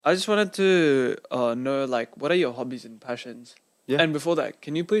I just wanted to know, like, what are your hobbies and passions? Yeah. And before that,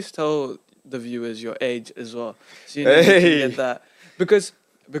 can you please tell the viewers your age as well, so they can get Hey. that? Because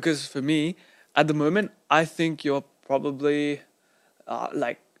because for me, at the moment, I think you're probably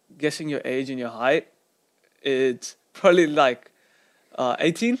like guessing your age and your height. It's probably like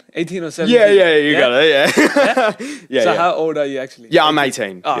 18 or Yeah, 17. yeah, you Yeah, got it. yeah. Yeah. Yeah, So yeah. how old are you actually? Yeah, I'm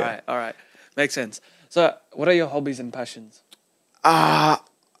 18. 18. All Yeah. right, all right, makes sense. So what are your hobbies and passions? Uh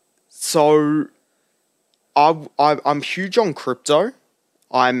so I'm huge on crypto.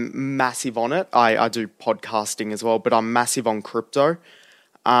 I'm massive on it. I do podcasting as well, but I'm massive on crypto.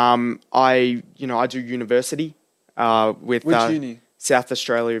 I do university with Which uni? South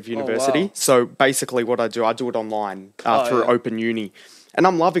Australia of Oh University. wow. So basically, what I do it online Oh through yeah. Open Uni, and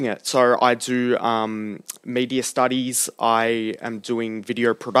I'm loving it. So I do media studies. I am doing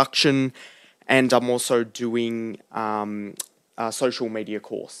video production, and I'm also doing a social media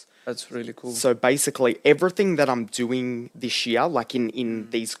course. That's really cool. So basically, everything that I'm doing this year, like in Mm.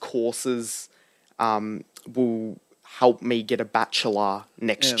 these courses, will help me get a bachelor Yeah,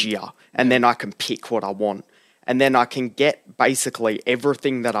 next year, and yeah, then I can pick what I want, and then I can get basically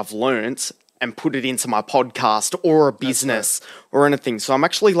everything that I've learnt and put it into my podcast or a that's right. business or anything. So I'm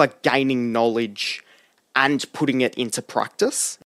actually like gaining knowledge and putting it into practice.